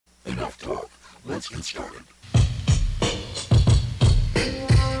Enough talk. Let's get started.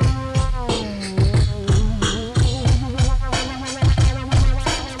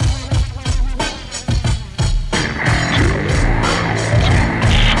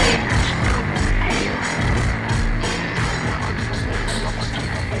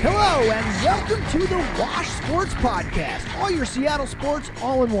 Hello and welcome to the Wash Sports Podcast. All your Seattle sports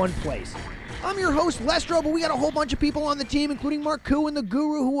all in one place. I'm your host, Lestro, but we got a whole bunch of people on the team, including Marku and the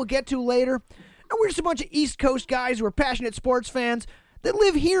Guru, who we'll get to later. And we're just a bunch of East Coast guys who are passionate sports fans that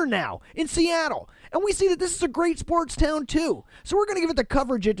live here now, in Seattle. And we see that this is a great sports town, too. So we're going to give it the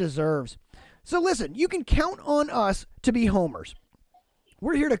coverage it deserves. So listen, you can count on us to be homers.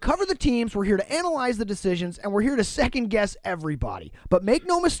 We're here to cover the teams, we're here to analyze the decisions, and we're here to second-guess everybody. But make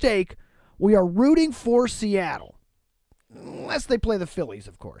no mistake, we are rooting for Seattle. Unless they play the Phillies,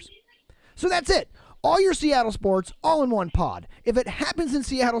 of course. So that's it. All your Seattle sports, all in one pod. If it happens in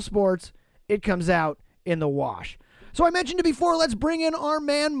Seattle sports, it comes out in the wash. So I mentioned it before, let's bring in our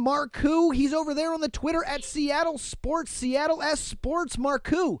man, Marku. He's over there on the Twitter at Seattle Sports, Seattle S Sports.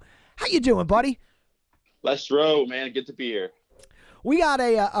 Marku, how you doing, buddy? Lestro, man, good to be here. We got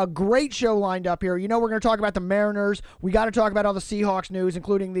a great show lined up here. You know, we're going to talk about the Mariners. We got to talk about all the Seahawks news,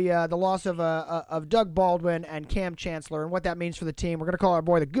 including the loss of Doug Baldwin and Cam Chancellor and what that means for the team. We're going to call our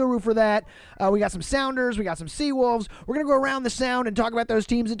boy the Guru for that. We got some Sounders. We got some Seawolves. We're going to go around the Sound and talk about those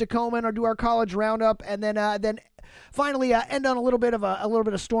teams in Tacoma and do our college roundup, and then finally end on a little bit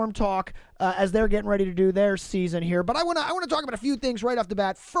of Storm talk as they're getting ready to do their season here. But I want to talk about a few things right off the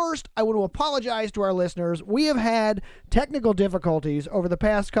bat. First, I want to apologize to our listeners. We have had technical difficulties over the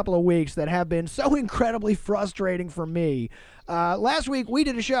past couple of weeks that have been so incredibly frustrating for me. Last week we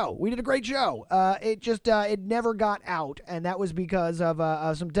did a show. We did a great show. It never got out, and that was because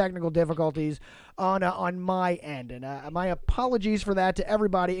of some technical difficulties on my end. And my apologies for that to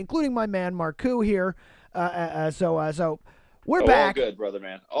everybody, including my man Marku here. So we're back. All good, brother,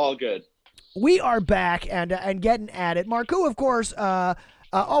 man. All good. We are back and getting at it. Marku, of course,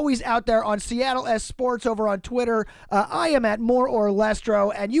 always out there on Seattle S Sports over on Twitter. I am at More or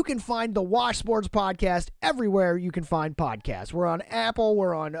Lestro, and you can find the Wash Sports Podcast everywhere you can find podcasts. We're on Apple,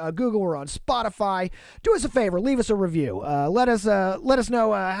 we're on Google, we're on Spotify. Do us a favor, leave us a review. Let us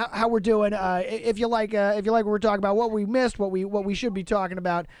know how we're doing. If you like what we're talking about, what we missed, what we should be talking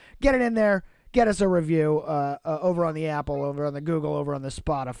about, get it in there. Get us a review over on the Apple, over on the Google, over on the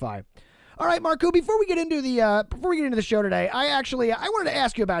Spotify. All right, Marku, before we get into the show today, I wanted to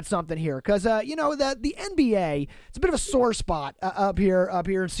ask you about something here because the NBA, it's a bit of a sore spot up here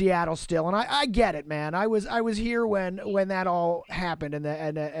in Seattle still, and I get it, man. I was here when that all happened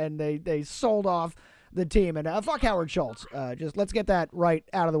and they sold off the team, and fuck Howard Schultz. Just let's get that right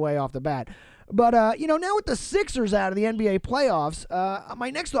out of the way off the bat. But now with the Sixers out of the NBA playoffs,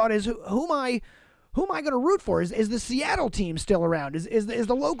 my next thought is who am I going to root for? Is the Seattle team still around? Is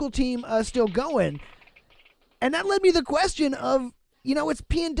the local team still going? And that led me to the question of, it's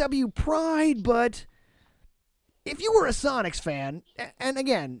PNW pride, but if you were a Sonics fan, and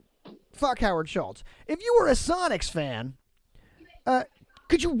again, fuck Howard Schultz, if you were a Sonics fan,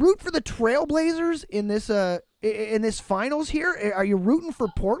 could you root for the Trailblazers in this finals here? Are you rooting for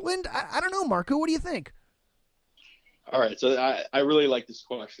Portland? I don't know, Marku. What do you think? All right, so I really like this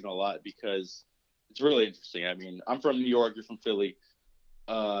question a lot because it's really interesting. I mean, I'm from New York. You're from Philly.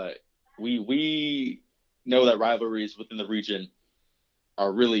 We know that rivalries within the region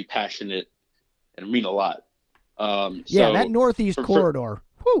are really passionate and mean a lot. That Northeast corridor.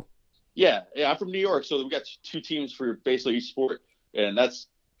 Whew. Yeah, I'm from New York, so we got two teams for basically each sport, and that's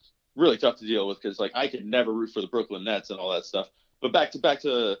really tough to deal with because I could never root for the Brooklyn Nets and all that stuff. But back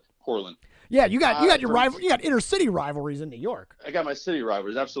to Portland. Yeah, you got your rival. You got inter-city rivalries in New York. I got my city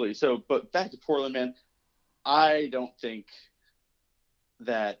rivalries, absolutely. So, but back to Portland, man. I don't think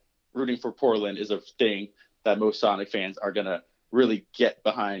that rooting for Portland is a thing that most Sonic fans are gonna really get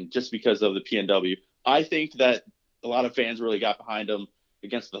behind just because of the PNW. I think that a lot of fans really got behind them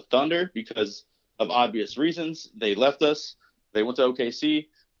against the Thunder because of obvious reasons. They left us. They went to OKC.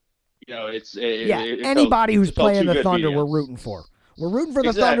 Anybody who's playing the Thunder, we're rooting for. We're rooting for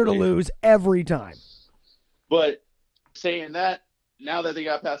the Thunder to lose every time. But saying that, now that they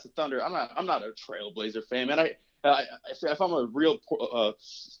got past the Thunder, I'm not a Trailblazer fan, man. If I'm a real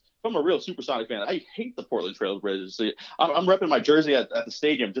Supersonic fan, I hate the Portland Trailblazers. So I'm repping my jersey at the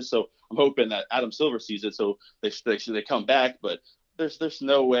stadium just so I'm hoping that Adam Silver sees it so they come back. But there's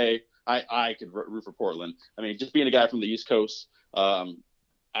no way I could root for Portland. I mean, just being a guy from the East Coast,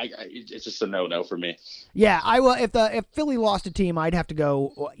 it's just a no for me. Yeah, I will. If Philly lost a team, I'd have to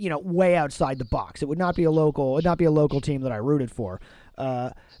go, way outside the box. It would not be a local team that I rooted for.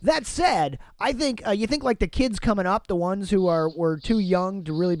 That said, I think you think like the kids coming up, the ones who were too young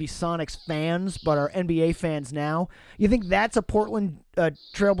to really be Sonics fans but are NBA fans now. You think that's a Portland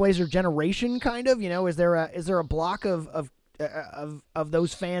Trailblazer generation kind of? Is there a block of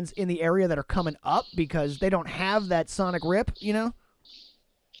those fans in the area that are coming up because they don't have that Sonic rip?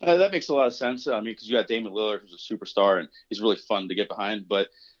 That makes a lot of sense. I mean, because you got Damian Lillard, who's a superstar, and he's really fun to get behind. But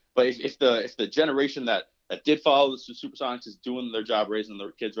if the generation that did follow the Supersonics is doing their job raising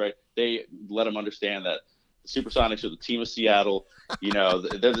their kids right, they let them understand that the Supersonics are the team of Seattle. They're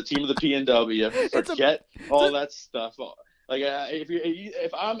the team of the PNW. Forget all that stuff. Like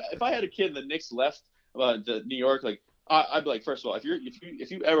if I had a kid and the Knicks left the New York, like I'd be like, first of all, if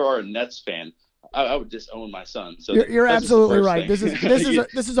you ever are a Nets fan, I would disown my son. So you're absolutely right. This is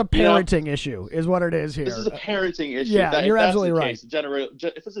a parenting issue, is what it is here. This is a parenting issue. Yeah, you're absolutely right.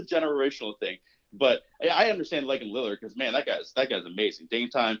 If it's a generational thing, but I understand liking Lillard because man, that guy's amazing. Dame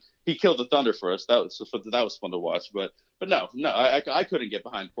time, he killed the Thunder for us. That was fun to watch. But no, I couldn't get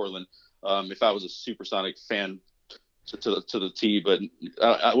behind Portland if I was a Supersonic fan to the T. But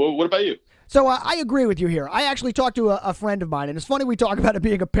what about you? So I agree with you here. I actually talked to a friend of mine, and it's funny we talk about it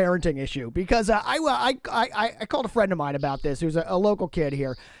being a parenting issue because I called a friend of mine about this who's a local kid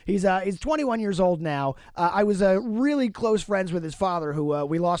here. He's 21 years old now. I was really close friends with his father, who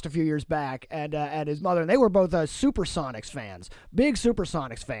we lost a few years back, and his mother, and they were both Supersonics fans, big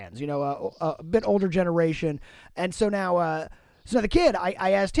Supersonics fans. A bit older generation, and so now. So the kid,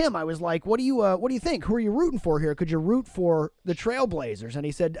 I asked him, I was like, what do you think? Who are you rooting for here? Could you root for the Trailblazers? And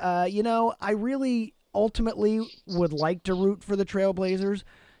he said, I really ultimately would like to root for the Trailblazers.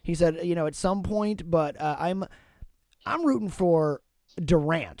 He said, at some point, but I'm rooting for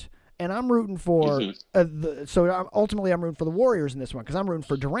Durant. And I'm rooting for ultimately I'm rooting for the Warriors in this one because I'm rooting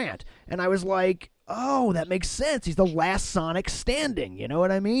for Durant. And I was like, oh, that makes sense. He's the last Sonic standing. You know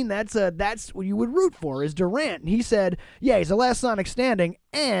what I mean? That's what you would root for is Durant. And he said, yeah, he's the last Sonic standing,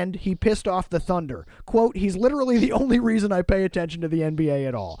 and he pissed off the Thunder. Quote, he's literally the only reason I pay attention to the NBA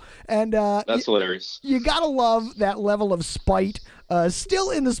at all. And that's hilarious. You gotta love that level of spite.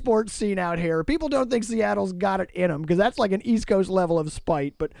 Still in the sports scene out here. People don't think Seattle's got it in them because that's like an East Coast level of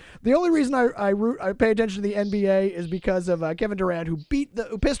spite. But the only reason I pay attention to the NBA is because of Kevin Durant, who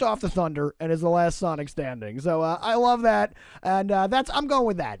pissed off the Thunder and is the last Sonic standing. So I love that, and I'm going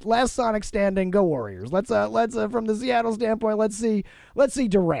with that. Last Sonic standing, go Warriors. Let's from the Seattle standpoint, let's see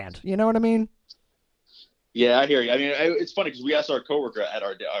Durant. You know what I mean? Yeah, I hear you. I mean, it's funny because we asked our coworker at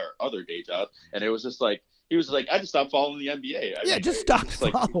our other day job, and it was just like. He was like, I just stopped following the NBA. Just stopped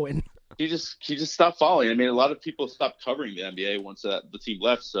following. He just stopped following. I mean, a lot of people stopped covering the NBA once the team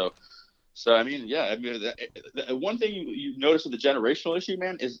left. So I mean, yeah. I mean, one thing you notice with the generational issue,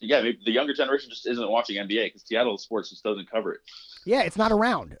 man, is maybe the younger generation just isn't watching NBA because Seattle sports just doesn't cover it. Yeah, it's not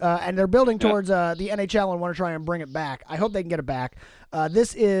around, and they're building towards the NHL and want to try and bring it back. I hope they can get it back.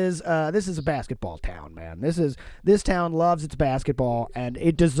 This is a basketball town, man. This town loves its basketball, and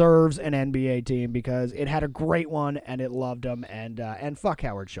it deserves an NBA team because it had a great one and it loved them. And fuck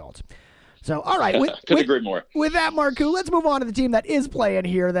Howard Schultz. So, all right. Couldn't agree more. With that, Marku, let's move on to the team that is playing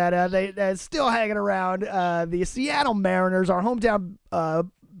here, that's still hanging around. The Seattle Mariners, our hometown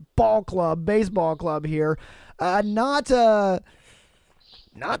baseball club here. Not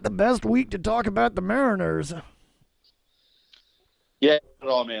the best week to talk about the Mariners. Yeah, at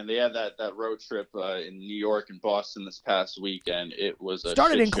all, man. They had that road trip in New York and Boston this past week, and it was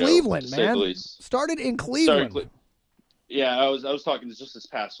started in Cleveland, man. Started in Cleveland. Yeah, I was talking just this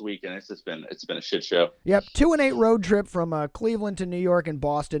past week, and it's been a shit show. Yep, 2-8 road trip from Cleveland to New York and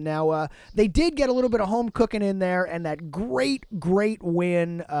Boston. Now they did get a little bit of home cooking in there, and that great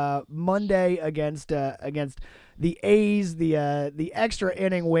win Monday against the A's, the extra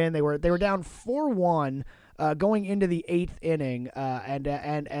inning win. They were down 4-1. Going into the 8th inning, and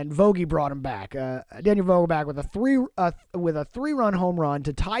Vogie brought him back. Daniel Vogelback with a 3-run home run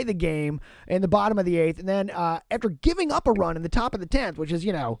to tie the game in the bottom of the 8th, and then after giving up a run in the top of the 10th, which is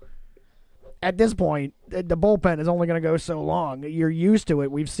at this point the bullpen is only going to go so long. You're used to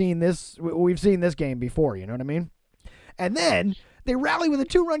it. We've seen this game before. You know what I mean? And then they rally with a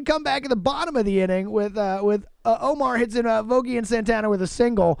 2-run comeback at the bottom of the inning with Omar hits in Vogie and Santana with a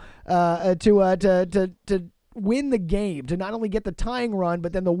single to win the game, to not only get the tying run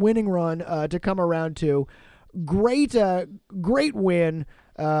but then the winning run to come around to. Great win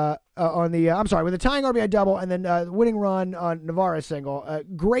on the with the tying RBI double and then winning run on Navarre's single.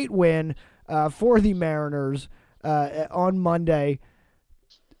 Great win for the Mariners on Monday.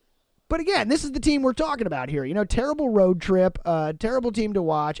 But again, this is the team we're talking about here. Terrible road trip, terrible team to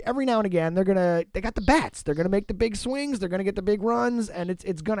watch. Every now and again, they got the bats. They're gonna make the big swings. They're gonna get the big runs, and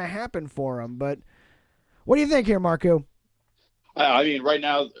it's gonna happen for them. But what do you think here, Marco? I mean, right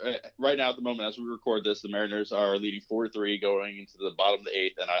now at the moment, as we record this, the Mariners are leading 4-3 going into the bottom of the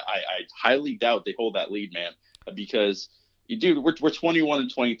 8th, and I highly doubt they hold that lead, man, because we're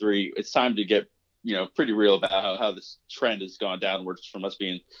 21-23. It's time to get pretty real about how this trend has gone downwards from us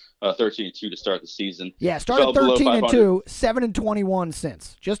being 13-2 to start the season. Yeah, started 13-2, 7-21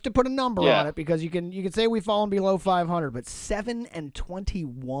 since. Just to put a number on it, because you can say we've fallen below 500, but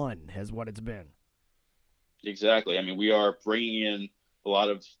 7-21 has what it's been. Exactly. I mean, we are bringing in a lot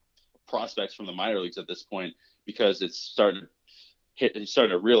of prospects from the minor leagues at this point because it's starting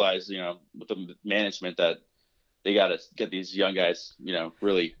to realize, with the management that they got to get these young guys,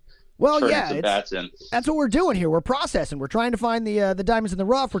 really. Well, yeah, that's what we're doing here. We're processing. We're trying to find the diamonds in the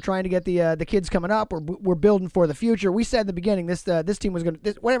rough. We're trying to get the kids coming up. We're building for the future. We said in the beginning this team was going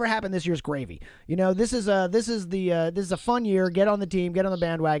to whatever happened this year's gravy. This is a fun year. Get on the team. Get on the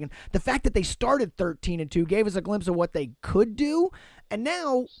bandwagon. The fact that they started 13-2 gave us a glimpse of what they could do, and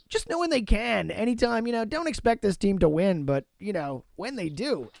now just knowing they can anytime. Don't expect this team to win, but when they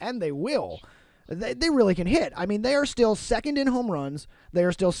do, and they will. They really can hit. I mean, they are still second in home runs. They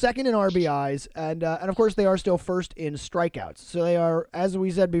are still second in RBIs. And of course, they are still first in strikeouts. So they are, as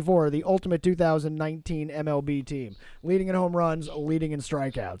we said before, the ultimate 2019 MLB team. Leading in home runs, leading in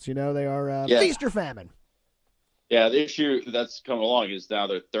strikeouts. They are feast or famine. Yeah, the issue that's coming along is now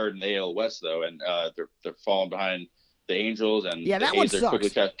they're third in the AL West, though, and they're falling behind the Angels, and the A's are quickly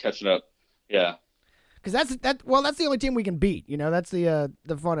catching up. Yeah. Because that's the only team we can beat. That's the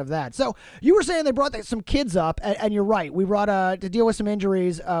fun of that. So you were saying they brought some kids up, and you're right. We brought to deal with some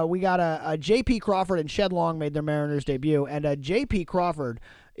injuries. We got a J.P. Crawford and Shed Long made their Mariners debut, and J.P. Crawford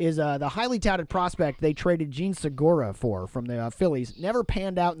is the highly touted prospect they traded Gene Segura for from the Phillies. Never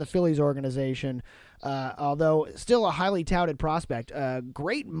panned out in the Phillies organization, although still a highly touted prospect.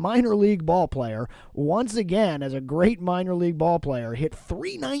 Great minor league ball player. Once again, as a great minor league ball player, hit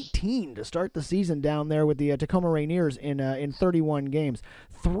 .319 to start the season down there with the Tacoma Rainiers in 31 games.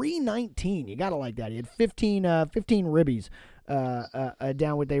 .319, you gotta like that. He had 15 ribbies.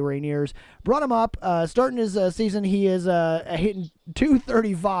 Down with the Rainiers. Brought him up. Starting his season, he is hitting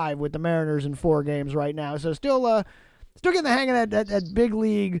 .235 with the Mariners in 4 games right now. So still getting the hang of that big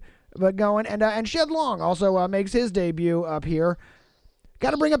league, but going. And Shed Long also makes his debut up here.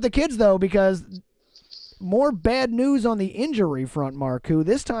 Got to bring up the kids, though, because more bad news on the injury front, Marku,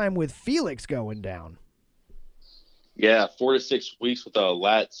 this time with Felix going down. Yeah, 4 to 6 weeks with a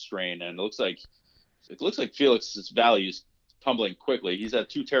lat strain, and it looks like Felix's values tumbling quickly. He's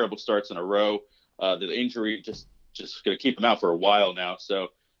had 2 terrible starts in a row. The injury just going to keep him out for a while now. So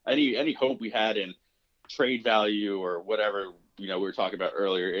any hope we had in trade value or whatever we were talking about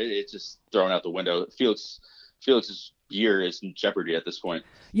earlier, it's just thrown out the window. Felix's year is in jeopardy at this point.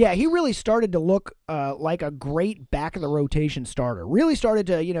 Yeah, he really started to look like a great back of the rotation starter. Really started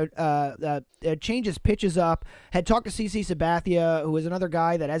to change his pitches up. Had talked to CC Sabathia, who was another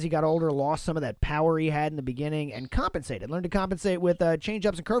guy that as he got older lost some of that power he had in the beginning and learned to compensate with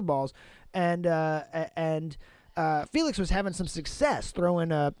changeups and curveballs. And Felix was having some success throwing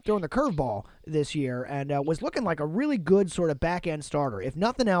the curveball this year and was looking like a really good sort of back-end starter. If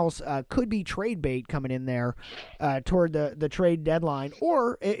nothing else, could be trade bait coming in there toward the trade deadline,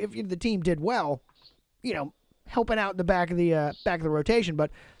 or if the team did well, helping out in the back of the rotation.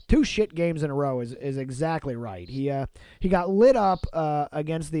 But 2 shit games in a row is exactly right. He got lit up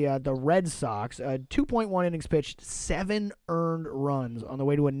against the Red Sox. 2.1 innings pitched, 7 earned runs on the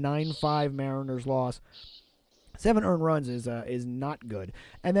way to a 9-5 Mariners loss. 7 earned runs is not good.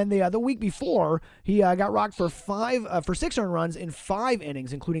 And then the week before, he got rocked for 6 earned runs in 5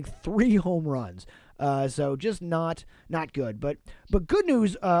 innings, including 3 home runs. So just not good. But good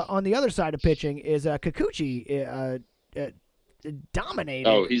news on the other side of pitching is Kikuchi dominated.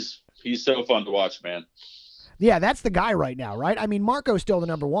 Oh, he's so fun to watch, man. Yeah, that's the guy right now, right? I mean, Marco's still the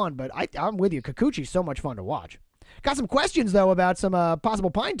number 1, but I'm with you. Kikuchi's so much fun to watch. Got some questions though about some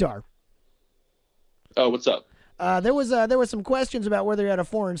possible pine tar. Oh, what's up? There was some questions about whether he had a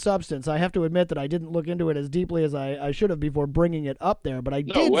foreign substance. I have to admit that I didn't look into it as deeply as I should have before bringing it up there, but I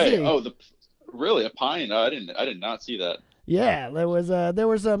did see. No way! Oh, really a pine? I did not see that. Yeah, there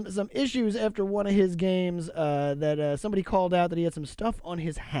were some issues after one of his games that somebody called out that he had some stuff on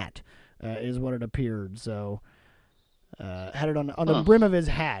his hat, is what it appeared. So had it on the brim of his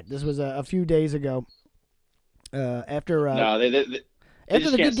hat. This was a few days ago. After the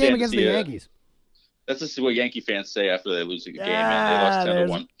good game against the Yankees. That's just what Yankee fans say after they lose a game and they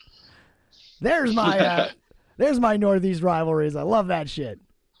lost 10-1. There's my Northeast rivalries. I love that shit.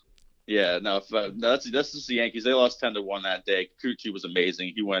 Yeah, no, that's just the Yankees. They lost 10-1 that day. Kikuchi was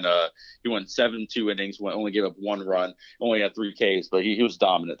amazing. He went 7-2 innings, only gave up 1 run, only had 3 Ks, but he was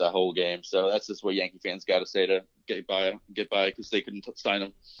dominant that whole game. So that's just what Yankee fans got to say to get by because they couldn't sign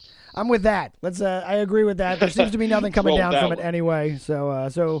him. I'm with that. I agree with that. There seems to be nothing coming down from it anyway.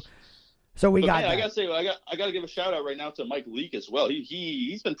 So we got. I gotta say, I gotta give a shout out right now to Mike Leake as well.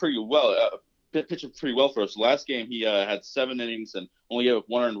 He's been pretty well. Pitching pretty well for us. Last game, he had 7 innings and only gave up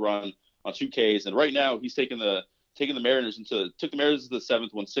 1 earned run on 2 Ks. And right now, he's took the Mariners to the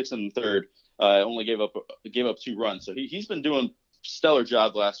 7th, won 6 in the 3rd. Only gave up 2 runs. So he's been doing stellar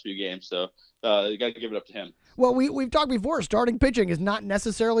job the last few games. So you got to give it up to him. Well, we've talked before. Starting pitching is not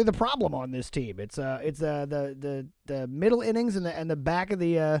necessarily the problem on this team. It's the middle innings and the back of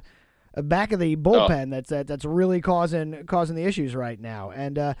the bullpen that's really causing the issues right now.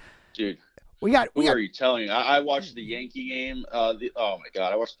 And dude. Who are you telling? I watched the Yankee game. Oh my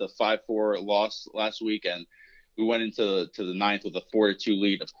God, I watched the 5-4 loss last week, and we went into the 9th with a 4-2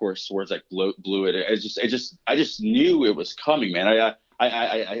 lead. Of course, Swarzak blew it. I just knew it was coming, man.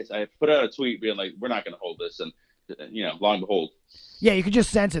 I put out a tweet being like, we're not going to hold this, and lo and behold. Yeah, you could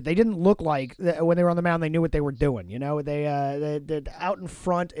just sense it. They didn't look like when they were on the mound. They knew what they were doing. They out in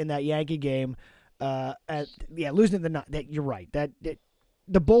front in that Yankee game. Losing you're right. The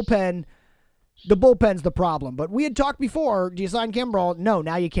bullpen. The bullpen's the problem, but we had talked before. Do you sign Kimbrel? No,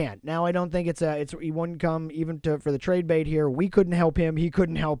 now you can't. Now I don't think he wouldn't come even for the trade bait here. We couldn't help him. He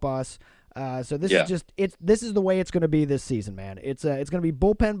couldn't help us. So this is the way it's going to be this season, man. It's going to be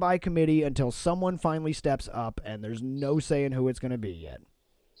bullpen by committee until someone finally steps up, and there's no saying who it's going to be yet.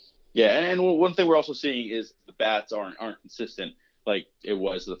 Yeah, and one thing we're also seeing is the bats aren't consistent like it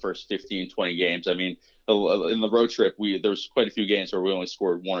was the first 15, 20 games. I mean, in the road trip, there was quite a few games where we only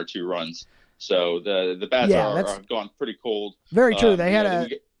scored 1 or 2 runs. So the bats are gone pretty cold. Very true. They had a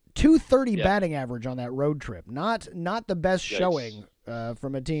 230 batting average on that road trip. Not the best showing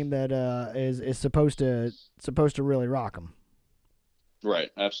from a team that is supposed to really rock them. Right.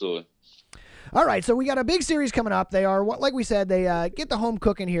 Absolutely. All right, so we got a big series coming up. They are, like we said, they get the home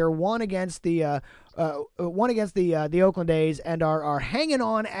cooking here. One against the Oakland A's, and are hanging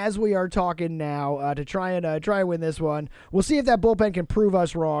on as we are talking now to try and win this one. We'll see if that bullpen can prove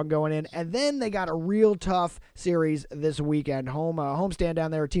us wrong going in. And then they got a real tough series this weekend. Homestand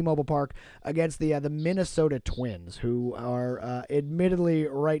down there at T-Mobile Park against the Minnesota Twins, who are admittedly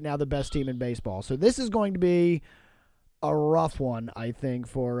right now the best team in baseball. So this is going to be a rough one, I think,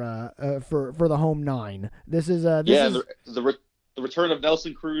 for the home 9. The return of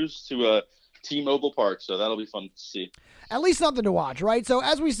Nelson Cruz to T-Mobile Park, so that'll be fun to see. At least something to watch, right? So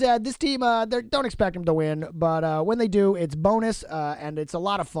as we said, this team, don't expect them to win, but when they do, it's bonus, and it's a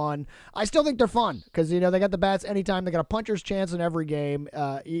lot of fun. I still think they're fun because they got the bats anytime. They got a puncher's chance in every game,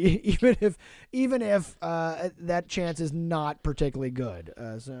 even if that chance is not particularly good.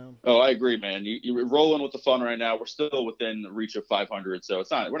 Oh, I agree, man. You're rolling with the fun right now. We're still within reach of 500, so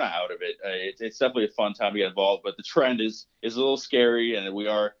we're not out of it. It's definitely a fun time to get involved, but the trend is a little scary, and we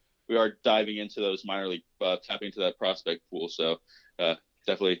are diving into those minor league, tapping into that prospect pool. So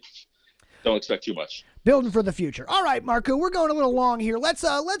definitely don't expect too much. Building for the future. All right, Marku, we're going a little long here. Let's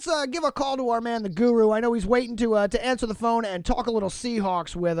give a call to our man, the Guru. I know he's waiting to answer the phone and talk a little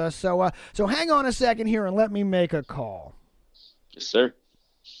Seahawks with us. So hang on a second here and let me make a call. Yes, sir.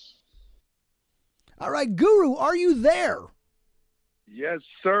 All right, Guru, are you there? Yes,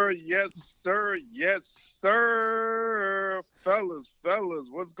 sir. Yes, sir. Yes, sir. Fellas,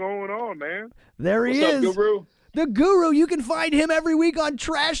 what's going on, man? There he is. What's up, Guru? The Guru. You can find him every week on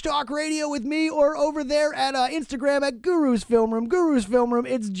Trash Talk Radio with me or over there at Instagram at Guru's Film Room. Guru's Film Room.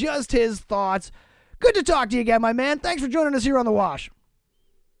 It's just his thoughts. Good to talk to you again, my man. Thanks for joining us here on The Wash.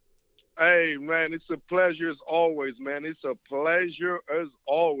 Hey, man, it's a pleasure as always, man. It's a pleasure as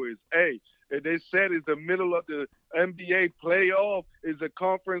always. Hey, they said it's the middle of the NBA playoff, is the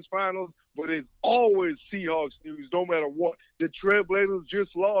conference finals, but it's always Seahawks news, no matter what. The Trailblazers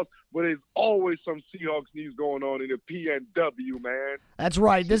just lost, but there's always some Seahawks news going on in the PNW, man. That's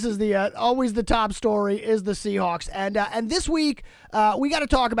right. This is the always the top story is the Seahawks, and this week we got to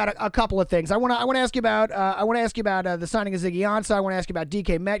talk about a couple of things. I want to ask you about the signing of Ziggy Ansah. I want to ask you about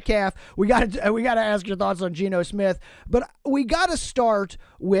DK Metcalf. We got to ask your thoughts on Geno Smith, but we got to start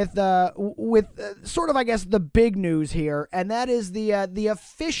with sort of, I guess, the big news here, and that is the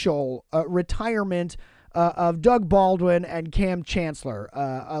official retirement of Doug Baldwin and Kam Chancellor,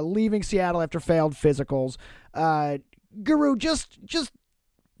 leaving Seattle after failed physicals. Guru, just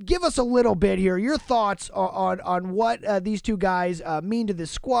give us a little bit here. Your thoughts on what these two guys mean to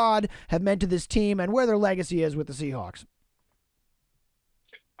this squad, have meant to this team, and where their legacy is with the Seahawks.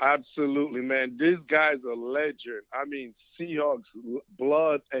 Absolutely, man. This guy's a legend. I mean, Seahawks,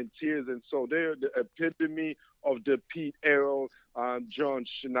 blood and tears and soul. They're the epitome of the Pete Arrow, John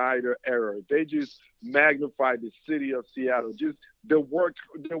Schneider era. They just magnified the city of Seattle. Just the work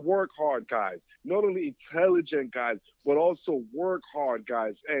hard guys. Not only intelligent guys, but also work hard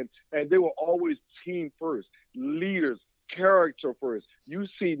guys. And they were always team first, leaders, character first. You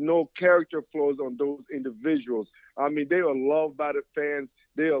see no character flaws on those individuals. I mean, they are loved by the fans.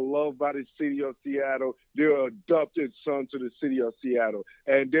 They are loved by the city of Seattle. They're adopted sons to the city of Seattle.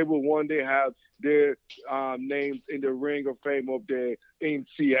 And they will one day have their names in the Ring of Fame up there in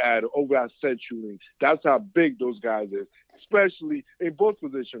Seattle over a century. That's how big those guys is, especially in both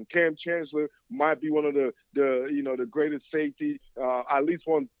positions. Kam Chancellor might be one of the greatest safety, at least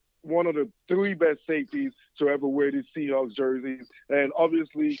one of the three best safeties to ever wear the Seahawks jerseys. And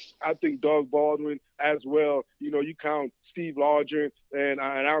obviously, I think Doug Baldwin as well. You count Steve Largent, and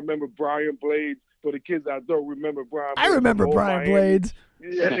I remember Brian Blades. For the kids that don't remember Brian Blades. I remember Brian Blades.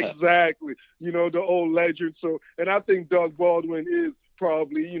 Yeah, exactly. The old legend. So, and I think Doug Baldwin is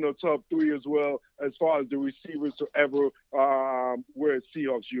probably, top three as well as far as the receivers to ever wear a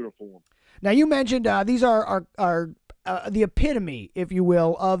Seahawks uniform. Now, you mentioned these are the epitome, if you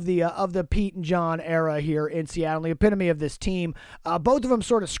will, of the Pete and John era here in Seattle, the epitome of this team. Both of them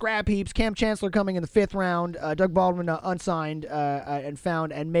sort of scrap heaps. Kam Chancellor coming in the 5th round, Doug Baldwin unsigned and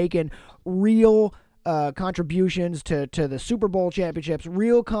found and making real contributions to the Super Bowl championships,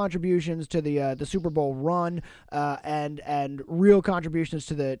 real contributions to the Super Bowl run, and real contributions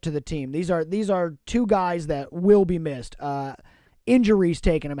to the team. These are two guys that will be missed. Injuries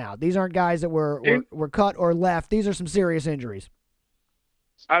taking them out. These aren't guys that were cut or left. These are some serious injuries.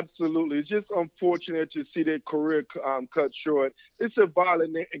 Absolutely. It's just unfortunate to see their career cut short. It's a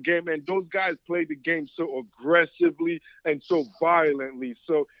violent game, and those guys play the game so aggressively and so violently.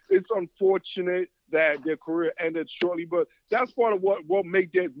 So it's unfortunate that their career ended shortly, but that's part of what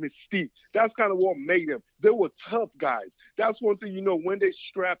made their mystique. That's kind of what made them. They were tough guys. That's one thing, when they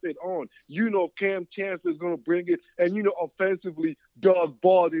strap it on, Kam Chancellor is going to bring it, and, offensively, Doug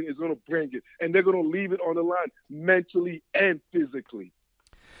Baldwin is going to bring it, and they're going to leave it on the line mentally and physically.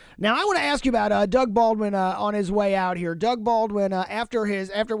 Now, I want to ask you about Doug Baldwin on his way out here. Doug Baldwin, after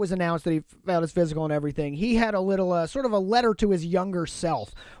it was announced that he failed his physical and everything, he had a little sort of a letter to his younger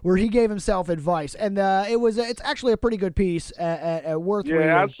self where he gave himself advice, and it's actually a pretty good piece, worth reading.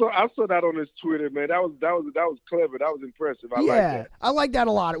 Yeah, I saw that on his Twitter, man. That was clever. That was impressive. I like that. I like that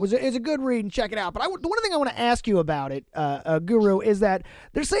a lot. It's a good read, and check it out. But the one thing I want to ask you about it, Guru, is that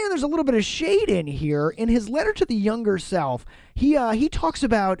they're saying there's a little bit of shade in here in his letter to the younger self. He talks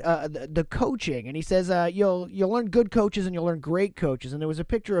about the coaching, and he says you'll learn good coaches and you'll learn great coaches. And there was a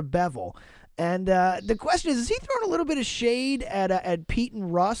picture of Bevel, and the question is he throwing a little bit of shade at Pete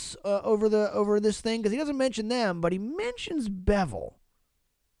and Russ over this thing, because he doesn't mention them, but he mentions Bevel.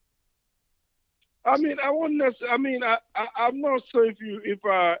 I mean, I'm not sure if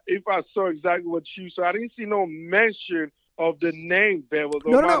I saw exactly what you saw. I didn't see no mention of the name Bevel.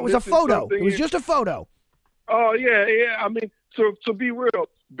 No, it was a photo. It was just a photo. Oh yeah. I mean, to be real,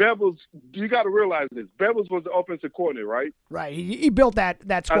 Bevels, you got to realize this. Bevels was the offensive coordinator, right? Right. He built that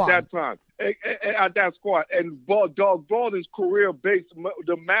squad. At that time. At that squad. And Doug Baldwin's career base,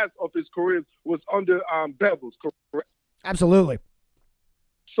 the mass of his career was under Bevels, correct? Absolutely.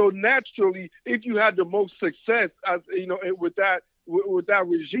 So naturally, if you had the most success, with that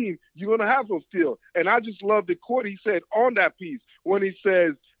regime, you're going to have a feel. And I just love the quote he said on that piece when he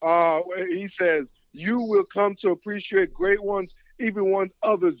says, you will come to appreciate great ones even when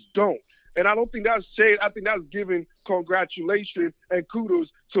others don't. And I don't think that's shade. I think that's giving congratulations and kudos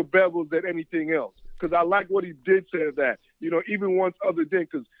to Bevels than anything else. Because I like what he did say that, even once others didn't.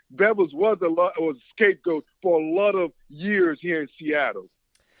 Because Bevels was a scapegoat for a lot of years here in Seattle.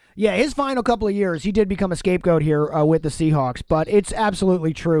 Yeah, his final couple of years, he did become a scapegoat here with the Seahawks. But it's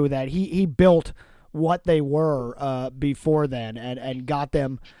absolutely true that he built what they were before then and got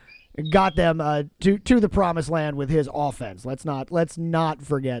them to the promised land with his offense. Let's not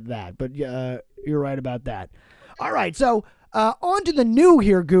forget that. But you're right about that. All right, so On to the new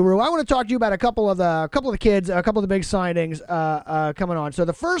here, Guru. I want to talk to you about a couple of the kids, a couple of the big signings coming on. So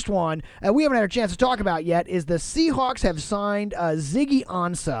the first one we haven't had a chance to talk about yet is the Seahawks have signed Ziggy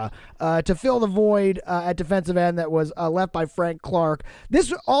Ansah to fill the void at defensive end that was left by Frank Clark.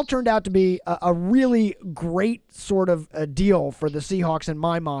 This all turned out to be a really great sort of deal for the Seahawks in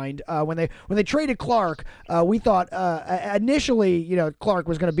my mind. When they traded Clark, we thought initially, Clark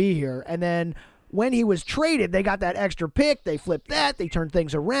was going to be here, and then when he was traded, they got that extra pick. They flipped that. They turned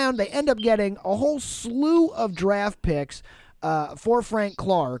things around. They end up getting a whole slew of draft picks for Frank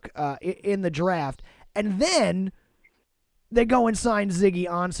Clark in the draft. And then they go and sign Ziggy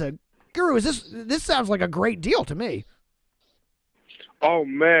Ansah. Guru, this sounds like a great deal to me. Oh,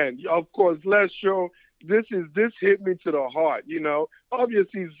 man. Of course, Lestro, this hit me to the heart,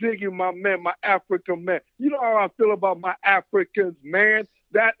 Obviously, Ziggy, my man, my African man. You know how I feel about my Africans, man?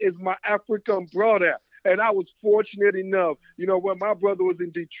 That is my African brother. And I was fortunate enough, when my brother was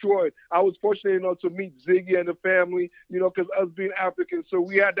in Detroit, I was fortunate enough to meet Ziggy and the family, because us being African, so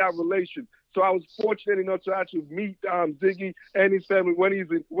we had that relation. So I was fortunate enough to actually meet Ziggy and his family when he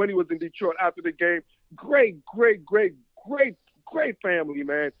was in Detroit after the game. Great family,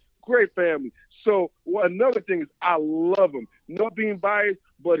 man. Great family. So another thing is I love him. Not being biased,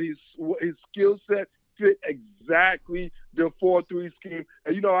 but his skill set fit exactly the 4-3 scheme.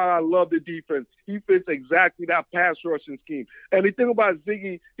 And you know how I love the defense. He fits exactly that pass rushing scheme. And the thing about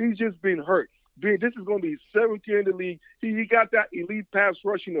Ziggy, he's just been hurt. This is going to be his 7th year in the league. He got that elite pass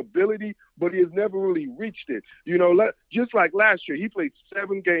rushing ability, but he has never really reached it. Just like last year, he played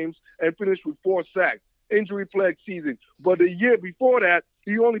 7 games and finished with 4 sacks. Injury-plagued season. But the year before that,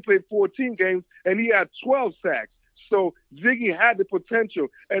 he only played 14 games, and he had 12 sacks. So Ziggy had the potential,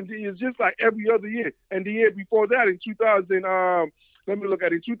 and it's just like every other year. And the year before that, in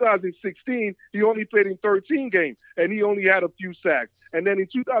 2016, he only played in 13 games, and he only had a few sacks. And then in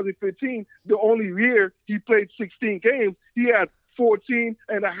 2015, the only year he played 16 games, he had 14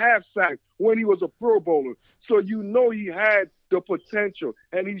 and a half sacks when he was a Pro Bowler. So he had the potential,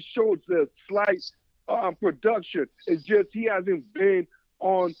 and he showed the slight production. It's just he hasn't been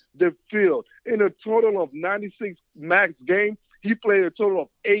on the field. In a total of 96 max games, he played a total of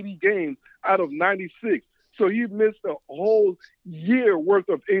 80 games out of 96. So he missed a whole year worth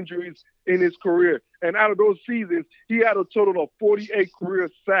of injuries in his career. And out of those seasons, he had a total of 48 career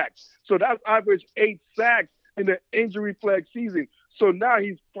sacks. So that's average 8 sacks in the injury-plagued season. So now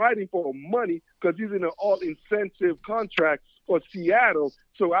he's fighting for money because he's in an all-incentive contract for Seattle.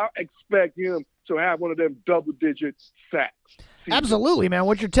 So I expect him to have one of them double-digit sacks. Absolutely, man.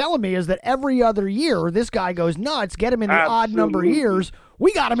 What you're telling me is that every other year, this guy goes nuts. Get him in the odd number years.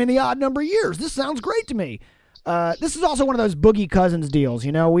 We got him in the odd number years. This sounds great to me. This is also one of those Boogie Cousins deals.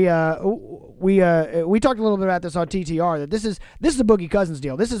 We talked a little bit about this on TTR, that this is a Boogie Cousins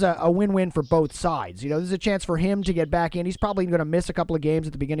deal. This is a win-win for both sides. This is a chance for him to get back in. He's probably going to miss a couple of games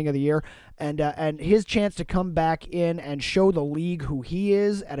at the beginning of the year, and his chance to come back in and show the league who he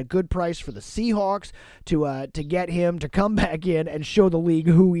is at a good price for the Seahawks to get him to come back in and show the league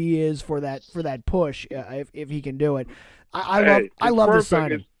who he is for that push if he can do it. I love this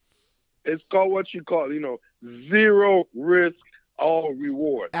signing. It's called what you call, zero risk, all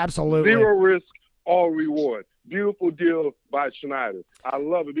reward. Absolutely. Zero risk, all reward. Beautiful deal by Schneider. I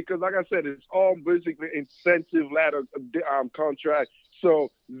love it because, like I said, it's all basically incentive ladder contract. So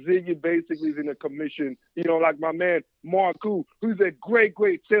Ziggy basically is in a commission. Like my man Marku, who's a great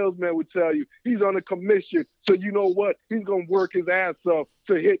salesman, would tell you, he's on a commission. So you know what? He's going to work his ass off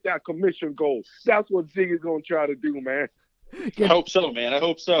to hit that commission goal. That's what Ziggy's going to try to do, man. I hope so, man. I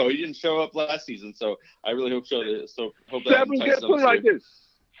hope so. He didn't show up last season, so I really hope so. So hope that 7 games. Put it like this: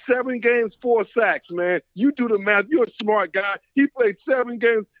 7 games, 4 sacks, man. You do the math. You're a smart guy. He played 7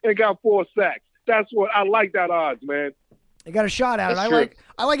 games and got 4 sacks. That's what I like. That odds, man. They got a shot at it.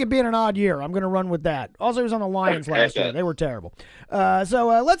 I like it being an odd year. I'm going to run with that. Also, he was on the Lions last year. They were terrible.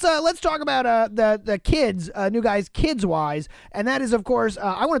 So let's talk about the kids, new guys, kids wise, and that is, of course,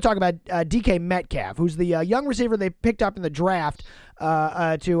 I want to talk about DK Metcalf, who's the young receiver they picked up in the draft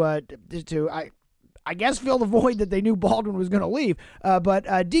to I guess fill the void that they knew Baldwin was going to leave. But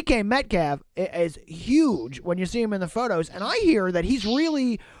DK Metcalf is huge when you see him in the photos, and I hear that he's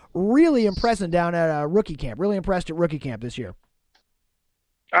really impressing down at rookie camp. Really impressed at rookie camp this year.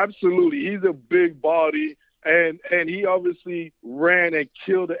 Absolutely. He's a big body, and he obviously ran and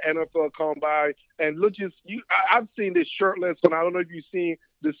killed the NFL Combine. And look, I've seen this shirtless one. I don't know if you've seen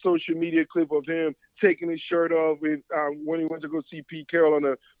the social media clip of him taking his shirt off when he went to go see Pete Carroll on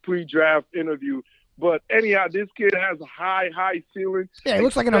a pre-draft interview. But anyhow, this kid has a high ceiling. Yeah, he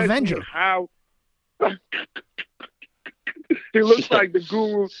looks like an Avenger. He looks like the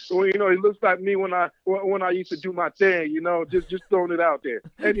guru. He looks like me when I used to do my thing. Just throwing it out there.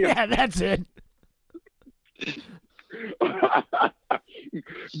 Yeah, that's it.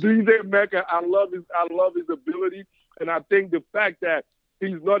 DJ Metcalf, I love his ability, and I think the fact that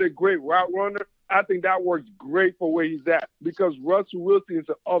he's not a great route runner, I think that works great for where he's at, because Russell Wilson is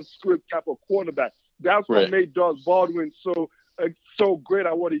an off-script type of quarterback. That's what made Doug Baldwin so great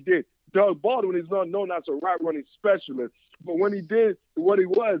at what he did. Doug Baldwin is not known as a route running specialist, but when he did, what he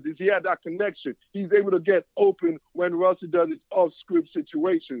was is he had that connection. He's able to get open when Russell does his off-script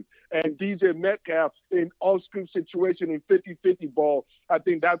situations. And DJ Metcalf in off-script situation in 50-50 ball, I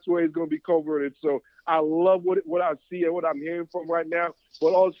think that's where he's going to be converted. So I love what I see and what I'm hearing from right now.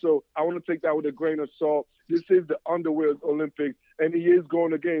 But also, I want to take that with a grain of salt. This is the underwear Olympics, and he is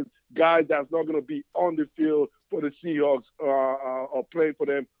going against guys that's not going to be on the field for the Seahawks or playing for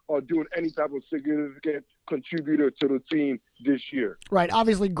them or doing any type of significant contributor to the team this year. Right.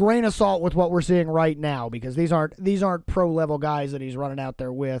 Obviously, grain of salt with what we're seeing right now, because these aren't pro level guys that he's running out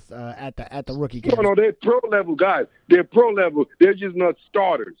there with at the rookie camp. No, they're pro level guys. They're pro level. They're just not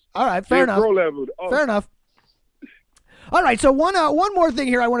starters. All right, fair enough. Pro level. Fair enough. All right, so one more thing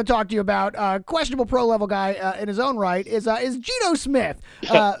here I want to talk to you about. Questionable pro level guy in his own right is Geno Smith.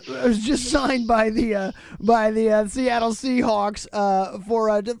 Was just signed by the Seattle Seahawks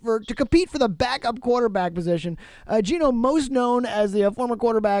to compete for the backup quarterback position. Geno, most known as the former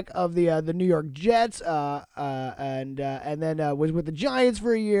quarterback of the New York Jets, and then was with the Giants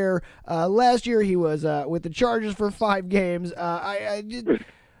for a year. Last year he was with the Chargers for 5 games. I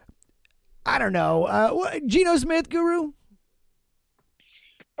don't know. Geno Smith, Guru?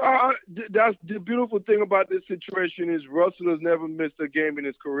 That's the beautiful thing about this situation is Russell has never missed a game in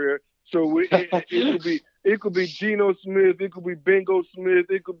his career. So it could be Geno Smith, it could be Bingo Smith,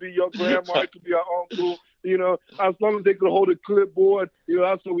 it could be your grandma, it could be your uncle. As long as they could hold a clipboard,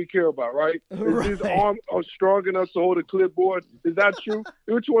 that's what we care about, right? Is his arm strong enough to hold a clipboard? Is that true?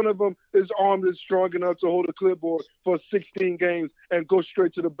 Which one of them, his arm is strong enough to hold a clipboard for 16 games and go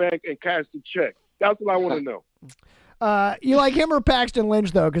straight to the bank and cash the check? That's what I want to know. You like him or Paxton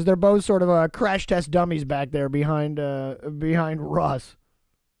Lynch, though, because they're both sort of crash test dummies back there behind Russ.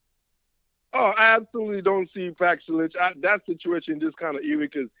 Oh, I absolutely don't see Paxton Lynch. That situation is kind of eerie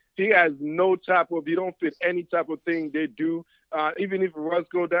because he has he don't fit any type of thing they do. Even if Russ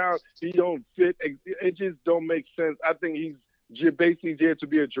go down, he don't fit. It just don't make sense. I think he's basically there to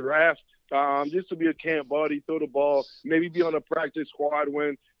be a giraffe. Just to be a camp buddy, throw the ball, maybe be on a practice squad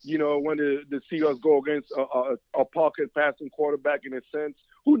when the Seahawks go against a pocket passing quarterback in a sense.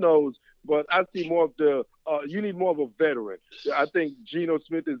 Who knows? But I see more of you need more of a veteran. I think Geno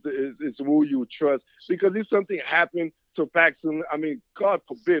Smith is who you trust, because if something happened to Paxton, I mean, God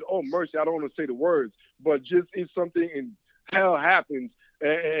forbid, oh mercy, I don't want to say the words, but just if something in hell happens,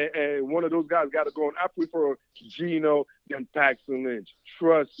 and one of those guys got to go, and I prefer Geno than Paxton Lynch.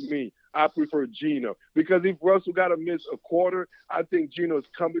 Trust me, I prefer Geno, because if Russell got to miss a quarter, I think Geno's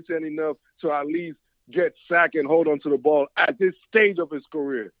competent enough to at least get sacked and hold on to the ball at this stage of his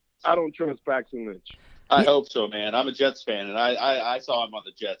career. I don't trust Paxton Lynch. I hope so, man. I'm a Jets fan, and I saw him on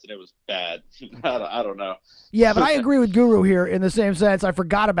the Jets, and it was bad. I don't know. Yeah, but I agree with Guru here in the same sense. I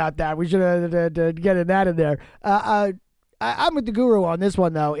forgot about that. We should have get that in there. I'm with the Guru on this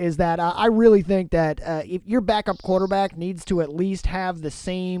one, though, is that I really think that if your backup quarterback needs to at least have the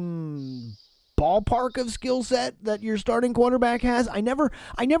same ballpark of skill set that your starting quarterback has. I never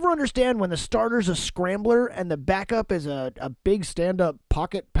understand when the starter's a scrambler and the backup is a big stand-up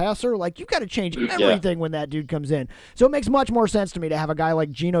pocket passer. Like, you've got to change everything when that dude comes in. So it makes much more sense to me to have a guy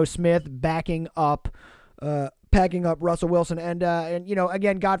like Geno Smith backing up Russell Wilson, and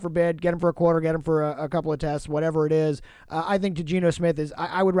again, God forbid, get him for a quarter, get him for a couple of tests, whatever it is. I think to Geno Smith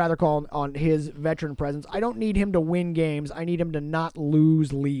I would rather call on his veteran presence. I don't need him to win games. I need him to not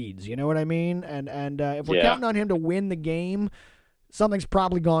lose leads. You know what I mean? And if we're counting on him to win the game, something's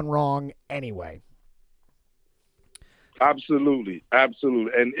probably gone wrong anyway. Absolutely. And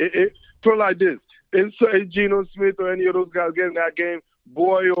it put like this: inside Geno Smith or any of those guys getting that game,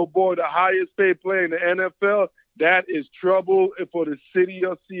 boy, oh boy, the highest paid player in the NFL, that is trouble for the city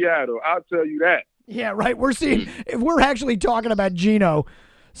of Seattle. I'll tell you that. Yeah, right. We're seeing, if we're actually talking about Geno,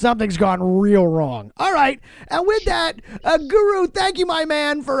 something's gone real wrong. All right. And with that, Guru, thank you, my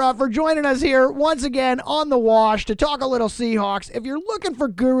man, for joining us here once again on The Wash to talk a little Seahawks. If you're looking for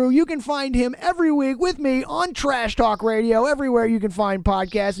Guru, you can find him every week with me on Trash Talk Radio, everywhere you can find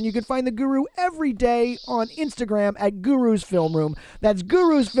podcasts. And you can find the Guru every day on Instagram at Guru's Film Room. That's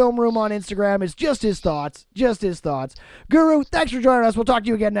Guru's Film Room on Instagram. It's just his thoughts. Guru, thanks for joining us. We'll talk to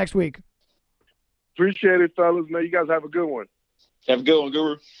you again next week. Appreciate it, fellas. Man, you guys have a good one. Have a good one,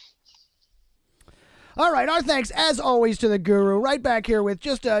 Guru. All right, our thanks, as always, to the Guru. Right back here with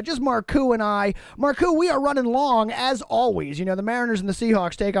just Marku and I. Marku, we are running long, as always. You know, the Mariners and the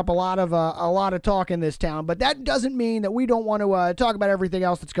Seahawks take up a lot of talk in this town, but that doesn't mean that we don't want to talk about everything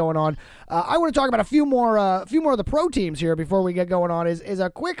else that's going on. I want to talk about a few more of the pro teams here before we get going on. Is a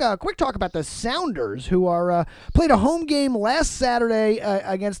quick talk about the Sounders, who are played a home game last Saturday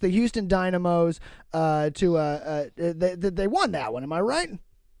against the Houston Dynamos. They won that one. Am I right?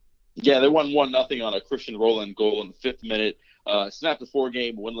 Yeah, they won 1-0 on a Christian Rowland goal in the 5th minute. Snapped the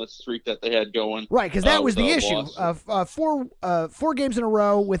 4-game winless streak that they had going. Right, because that was the issue. Four games in a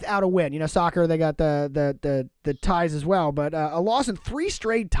row without a win. You know, soccer, they got the ties as well, but a loss in 3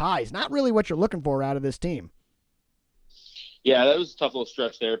 straight ties. Not really what you're looking for out of this team. Yeah, that was a tough little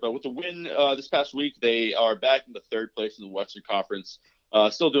stretch there. But with the win this past week, they are back in the 3rd place in the Western Conference.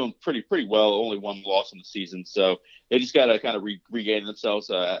 Still doing pretty well. Only 1 loss in the season, so they just got to kind of regain themselves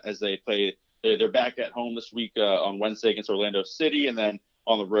as they play. They're back at home this week on Wednesday against Orlando City, and then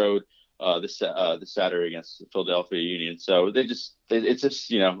on the road this Saturday against Philadelphia Union. So it's just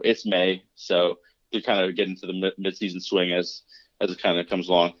it's May, so they're kind of getting to the mid-season swing as it kind of comes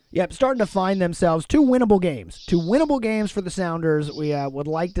along. Yep, starting to find themselves 2 winnable games. 2 winnable games for the Sounders. We would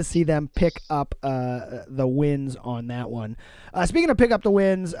like to see them pick up the wins on that one. Speaking of pick up the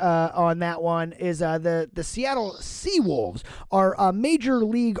wins on that one is the Seattle Seawolves, our Major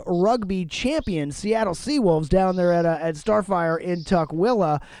League Rugby champion Seattle Seawolves down there at Starfire in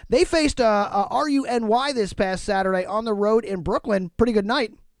Tukwila. They faced RUNY this past Saturday on the road in Brooklyn. Pretty good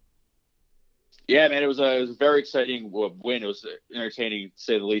night. Yeah, man, it was a very exciting win. It was entertaining, to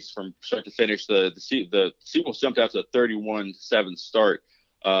say the least, from start to finish. The Seawolves jumped out to a 31-7 start,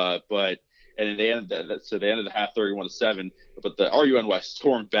 but they ended the half 31-7. But the RUNY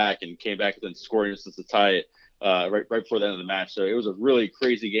stormed back and came back and then scoring just to tie it right before the end of the match. So it was a really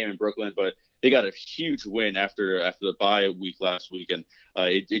crazy game in Brooklyn, but they got a huge win after the bye week last week, and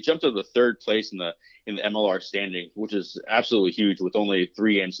it jumped to the 3rd place in the MLR standing, which is absolutely huge with only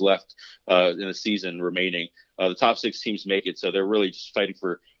 3 games left in the season remaining. The top 6 teams make it, so they're really just fighting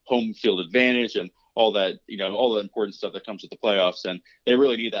for home field advantage and all that, all the important stuff that comes with the playoffs. And they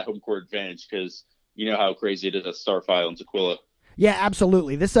really need that home court advantage because you know how crazy it is at Starfire and Tukwila. Yeah,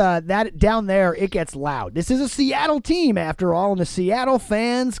 absolutely. This that down there, it gets loud. This is a Seattle team, after all, and the Seattle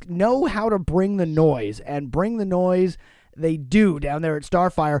fans know how to bring the noise, and bring the noise they do down there at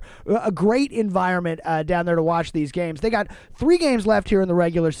Starfire. A great environment down there to watch these games. They got 3 games left here in the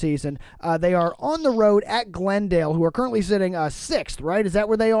regular season. They are on the road at Glendale, who are currently sitting 6th, right? Is that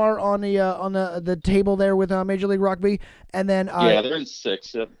where they are on the table there with Major League Rugby? And then yeah, they're in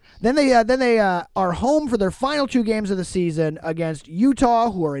 6th. Yep. Then they are home for their final 2 games of the season against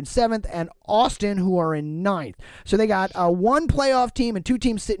Utah, who are in 7th, and Austin, who are in 9th. So they got 1 playoff team and 2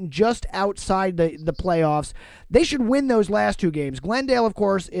 teams sitting just outside the playoffs. They should win those last 2 games. Glendale, of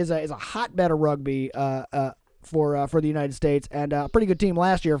course, is a hotbed of rugby for the United States, and a pretty good team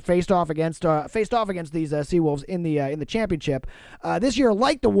last year. Faced off against these Seawolves in the championship. This year,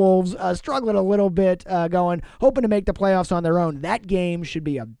 like the Wolves, struggling a little bit, hoping to make the playoffs on their own. That game should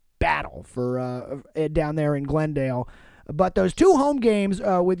be a battle for down there in Glendale. But those 2 home games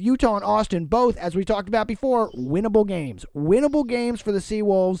with Utah and Austin, both, as we talked about before, winnable games. Winnable games for the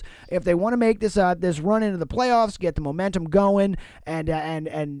Seawolves if they want to make this run into the playoffs, get the momentum going,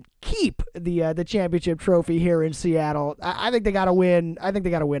 and keep the championship trophy here in Seattle. I think they got to win. I think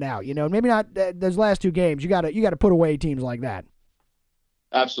they got to win out. Maybe not those last 2 games. You got to put away teams like that.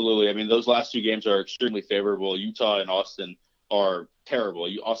 Absolutely. I mean, those last 2 games are extremely favorable. Utah and Austin are terrible.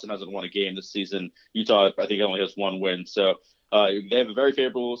 Austin hasn't won a game this season. Utah, I think, only has 1 win. So they have a very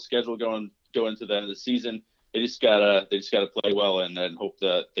favorable schedule going to the end of the season. They just gotta play well and hope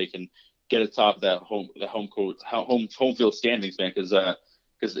that they can get atop that home field standings, man. Because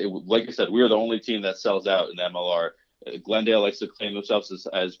like I said, we are the only team that sells out in the MLR. Glendale likes to claim themselves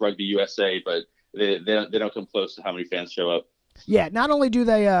as Rugby USA, but they don't come close to how many fans show up. Yeah, not only do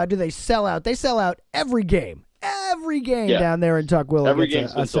they sell out, they sell out every game. Every game down there in Tukwila. Every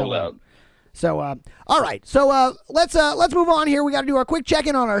game's been sold out. So, all right. So let's move on here. We got to do a quick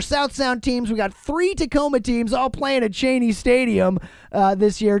check-in on our Southsound teams. We got 3 Tacoma teams all playing at Cheney Stadium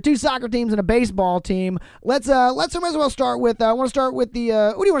this year. 2 soccer teams and a baseball team. Let's might as well start with. I want to start with the.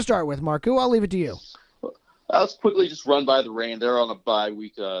 Who do you want to start with, Marku? I'll leave it to you. Let's quickly just run by the rain. They're on a bye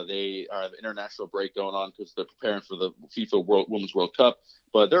week. They have international break going on because they're preparing for the FIFA Women's World Cup.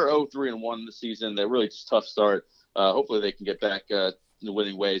 But they're 0-3-1 this season. They're really just a tough start. Hopefully they can get back in the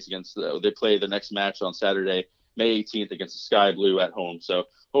winning ways against. They play the next match on Saturday May 18th against the Sky Blue at home. So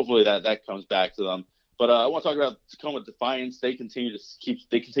hopefully that comes back to them. But I want to talk about Tacoma Defiance. They continue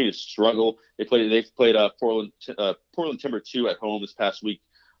to struggle. They've played Portland Timber 2 at home this past week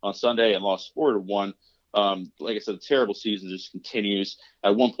on Sunday and lost 4-1. Like I said, the terrible season just continues.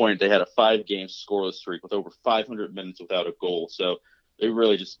 At one point, they had a 5-game scoreless streak with over 500 minutes without a goal. So they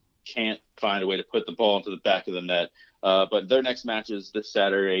really just can't find a way to put the ball into the back of the net. But their next match is this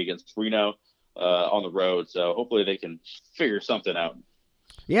Saturday against Reno on the road. So hopefully they can figure something out.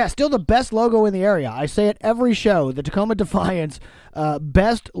 Yeah, still the best logo in the area. I say it every show. The Tacoma Defiance,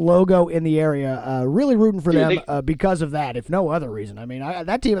 best logo in the area. Really rooting for them because of that, if no other reason. I mean,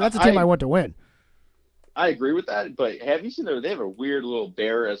 that's a team I want to win. I agree with that, but have you seen they have a weird little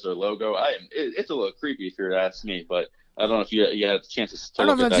bear as their logo? It's a little creepy if you were to ask me, but I don't know if you had a chance to I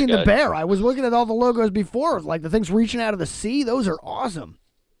don't know if I've seen guy. the bear. I was looking at all the logos before, like the things reaching out of the sea. Those are awesome.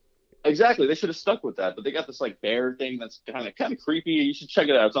 Exactly. They should have stuck with that, but they got this like bear thing that's kind of creepy. You should check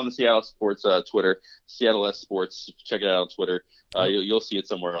it out. It's on the Seattle Sports Twitter, Seattle S Sports. Check it out on Twitter. You'll see it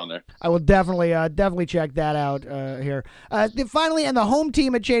somewhere on there. I will definitely check that out here. Finally, and the home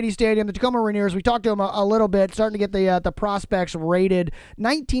team at Shady Stadium, the Tacoma Rainiers. We talked to them a little bit, starting to get the prospects rated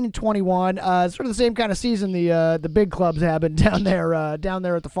 19-21. Sort of the same kind of season the big clubs have been down there at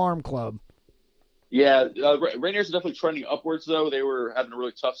the Farm Club. Yeah, Rainiers are definitely trending upwards, though. They were having a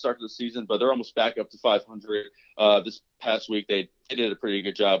really tough start to the season, but they're almost back up to 500. This past week, they did a pretty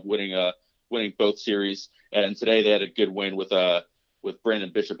good job winning both series, and today they had a good win with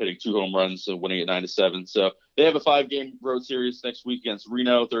Brandon Bishop hitting 2 home runs and winning it 9-7. So they have a 5-game road series next week against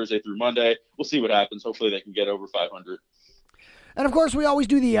Reno, Thursday through Monday. We'll see what happens. Hopefully they can get over 500. And, of course, we always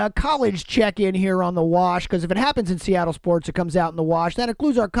do the college check-in here on the Wash, because if it happens in Seattle sports, it comes out in the Wash. That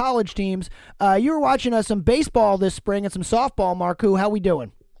includes our college teams. You were watching some baseball this spring and some softball, Marku. How we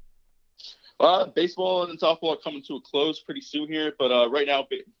doing? Baseball and softball are coming to a close pretty soon here, but right now,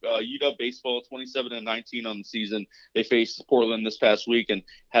 UW baseball 27-19 on the season. They faced Portland this past week and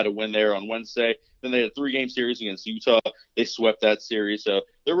had a win there on Wednesday. Then they had a 3-game series against Utah. They swept that series, so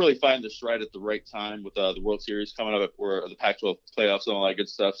they're really finding their stride at the right time with the World Series coming up, or the Pac-12 playoffs and all that good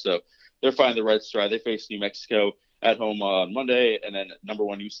stuff. So they're finding the right stride. They face New Mexico at home on Monday, and then number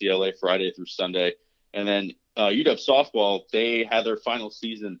 1 UCLA Friday through Sunday. And then UW softball, they had their final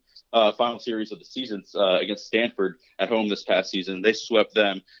series of the season against Stanford at home this past season. They swept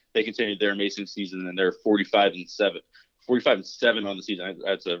them. They continued their amazing season, and they're 45-7. 45-7 on the season.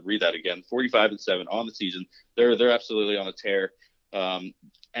 I had to read that again. 45-7 on the season. They're absolutely on a tear.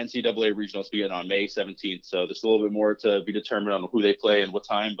 NCAA regionals begin on May 17th, so there's a little bit more to be determined on who they play and what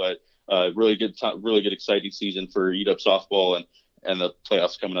time. But really good, exciting season for UW softball and the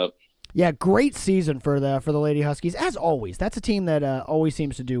playoffs coming up. Yeah, great season for the Lady Huskies, as always. That's a team that always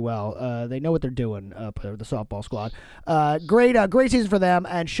seems to do well. They know what they're doing, the softball squad. Great season for them,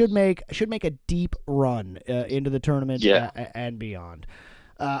 and should make a deep run into the tournament and beyond.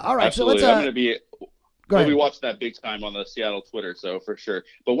 All right, absolutely. So let's. I'm going to be watching that big time on the Seattle Twitter, so for sure.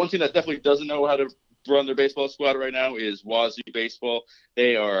 But one team that definitely doesn't know how to run their baseball squad right now is Wazoo baseball.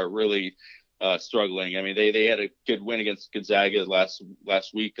 They are really struggling. I mean, they had a good win against Gonzaga last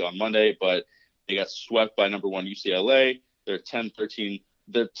week on Monday, but they got swept by number 1 UCLA. They're 10-13.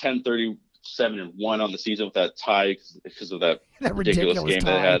 They're 10-37-1 on the season with that tie because of that ridiculous game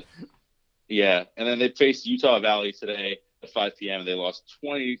tie. they had. Yeah, and then they faced Utah Valley today at 5 p.m. and they lost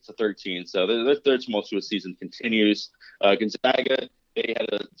 20-13. So their tumultuous season continues. Gonzaga, they had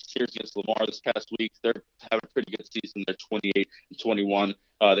a series against Lamar this past week. They're having a pretty good season. They're 28-21.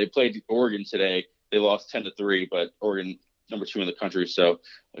 They played Oregon today. They lost 10-3, but Oregon number 2 in the country, so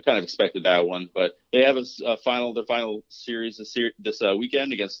I kind of expected that one. But they have their final series this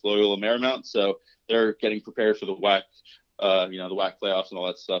weekend against Loyola Marymount, so they're getting prepared for the WAC, the WAC playoffs and all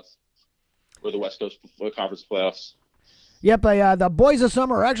that stuff, or the West Coast Conference playoffs. Yep, the boys of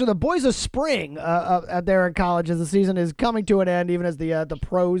summer, or actually the boys of spring out there in college, as the season is coming to an end, even as the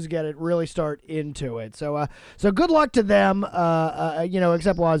pros really start into it. So good luck to them,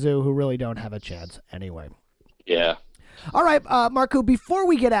 except Wazoo, who really don't have a chance anyway. Yeah. All right, Marku, before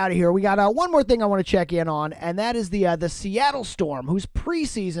we get out of here, we got one more thing I want to check in on, and that is the Seattle Storm, whose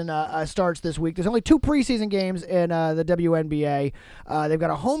preseason starts this week. There's only 2 preseason games in the WNBA. They've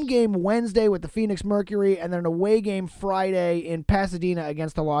got a home game Wednesday with the Phoenix Mercury, and then an away game Friday in Pasadena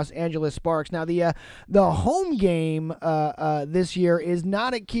against the Los Angeles Sparks. Now, the home game this year is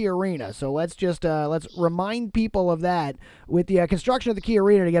not at Key Arena, so let's remind people of that with the construction of the Key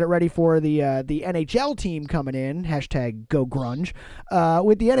Arena to get it ready for the NHL team coming in, #Go Grunge.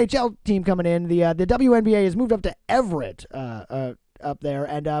 With the NHL team coming in, the WNBA has moved up to Everett up there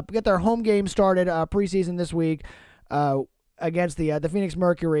and get their home game started preseason this week against the Phoenix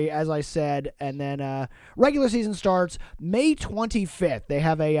Mercury, as I said, and then regular season starts May 25th. They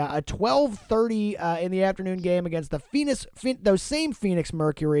have a 12:30 in the afternoon game against those same Phoenix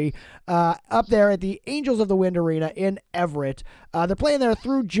Mercury up there at the Angels of the Wind Arena in Everett. They're playing there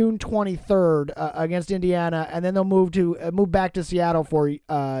through June 23rd against Indiana, and then they'll move back to Seattle for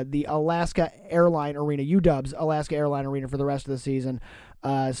the Alaska Airline Arena, UW's Alaska Airline Arena, for the rest of the season.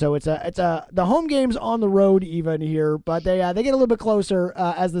 So it's the home games on the road even here, but they get a little bit closer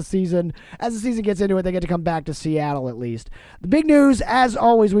as the season gets into it. They get to come back to Seattle at least. The big news, as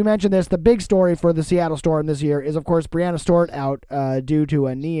always, we mentioned this. The big story for the Seattle Storm this year is, of course, Brianna Stewart out due to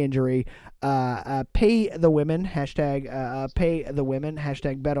a knee injury. Pay the women, hashtag pay the women,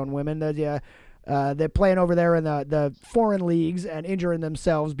 hashtag bet on women. They're playing over there in the foreign leagues and injuring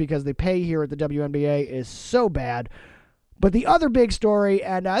themselves because the pay here at the WNBA is so bad. But the other big story,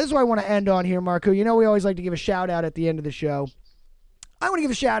 and this is what I want to end on here, Marco. You know we always like to give a shout-out at the end of the show. I want to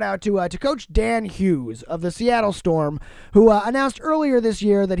give a shout-out to Coach Dan Hughes of the Seattle Storm, who announced earlier this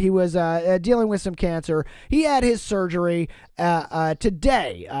year that he was dealing with some cancer. He had his surgery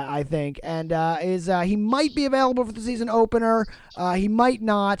today, I think, and he might be available for the season opener. He might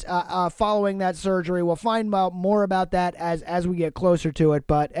not following that surgery. We'll find out more about that as we get closer to it.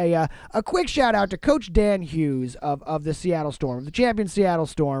 But a quick shout-out to Coach Dan Hughes of the Seattle Storm, the champion Seattle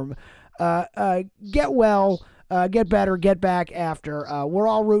Storm. Get well. Get better, get back after. We're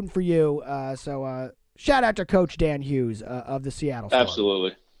all rooting for you. So shout out to Coach Dan Hughes of the Seattle Storm.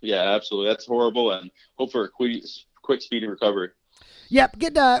 Absolutely. Yeah, absolutely. That's horrible, and hope for a quick speedy recovery. Yep.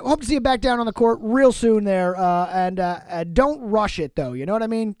 Hope to see you back down on the court real soon there. And don't rush it, though. You know what I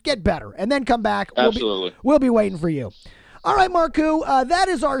mean? Get better, and then come back. Absolutely. We'll be waiting for you. All right, Marku, that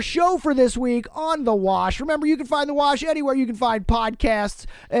is our show for this week on The Wash. Remember, you can find The Wash anywhere you can find podcasts.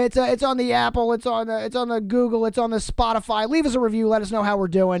 It's on the Apple, it's on the Google, it's on the Spotify. Leave us a review. Let us know how we're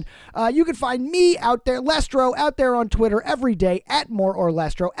doing. You can find me out there, Lestro, out there on Twitter every day at More or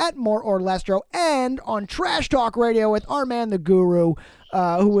Lestro, and on Trash Talk Radio with our man, the Guru,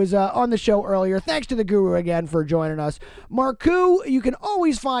 who was on the show earlier. Thanks to the Guru again for joining us. Marku, you can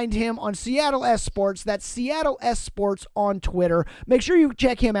always find him on Seattle S Sports. That's Seattle S Sports on Twitter. Make sure you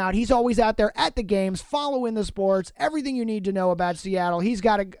check him out. He's always out there at the games, following the sports, everything you need to know about Seattle. He's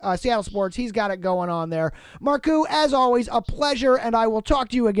got Seattle sports. He's got it going on there. Marku, as always, a pleasure, and I will talk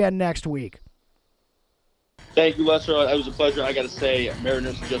to you again next week. Thank you, Lester. It was a pleasure. I got to say,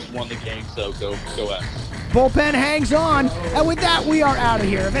 Mariners just won the game, so go X. Bullpen hangs on. And with that, we are out of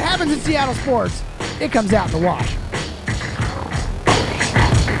here. If it happens in Seattle sports, it comes out in The Wash.